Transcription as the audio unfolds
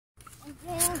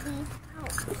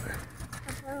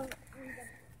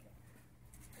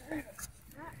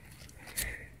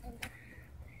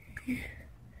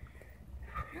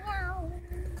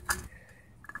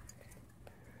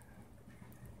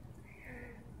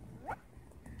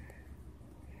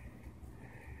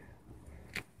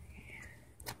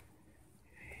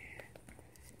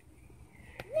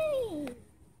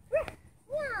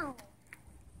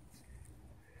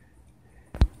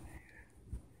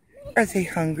Are they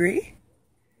hungry?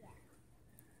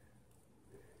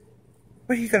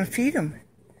 What are you going to feed them?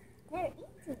 They're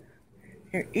eating.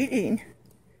 They're eating?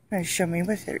 Want to show me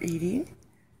what they're eating?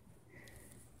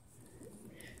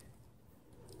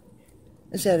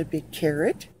 Is that a big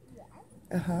carrot? Yes.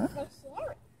 Uh-huh. They're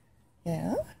sharing.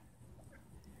 Yeah.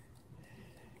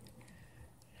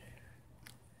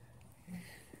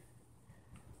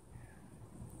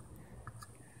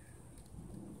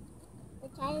 The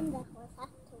child and the horse have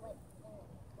to wait in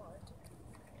the court.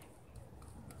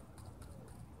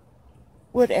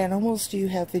 What animals do you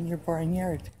have in your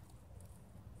barnyard?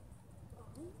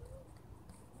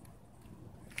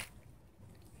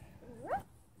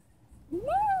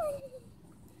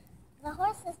 The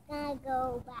horse is gonna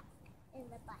go back in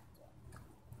the bucket.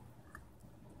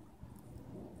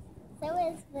 So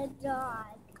is the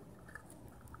dog.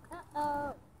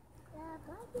 Uh-oh. The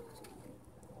bucket.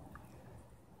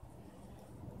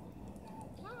 The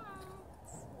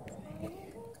cats.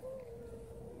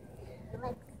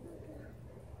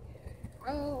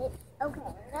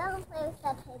 Okay, now play with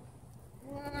the pig.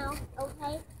 Now,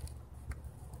 okay?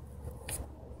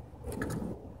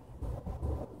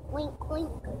 Wink,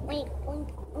 wink, wink, wink,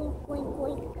 wink, wink,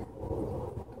 wink.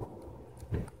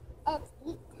 It's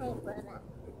eat time for them.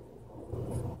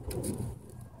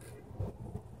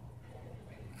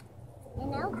 And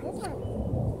now this one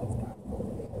is gone.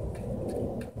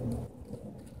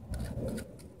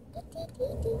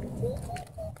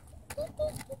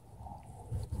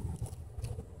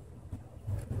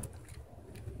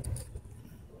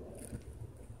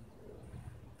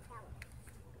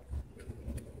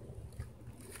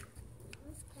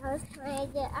 I was trying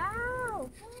to get out.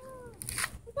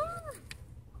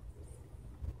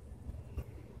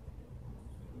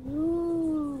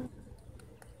 Ooh.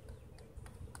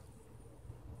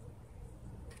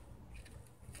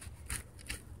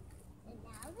 And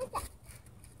now the duck.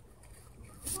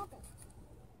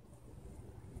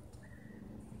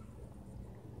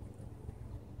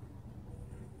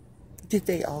 Did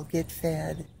they all get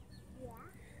fed? Yeah.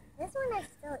 This one is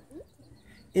still eating.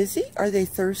 Is he? Are they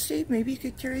thirsty? Maybe you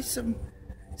could carry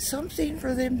something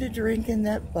for them to drink in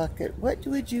that bucket. What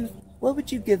would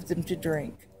you give them to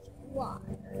drink?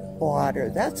 Water. Water.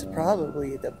 That's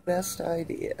probably the best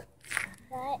idea.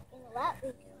 But you know what?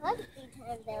 We could feed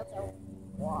them there's a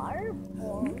water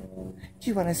bowl. Do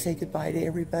you want to say goodbye to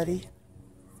everybody?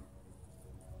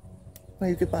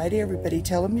 Well, goodbye to everybody.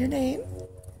 Tell them your name.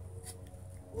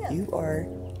 Yeah. You are.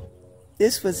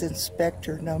 This was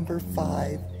Inspector number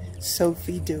 5.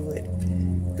 Sophie Do It.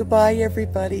 Goodbye,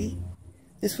 everybody.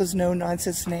 This was No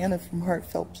Nonsense Nana from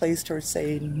Heartfelt Play Store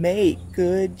saying, make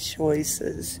good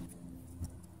choices.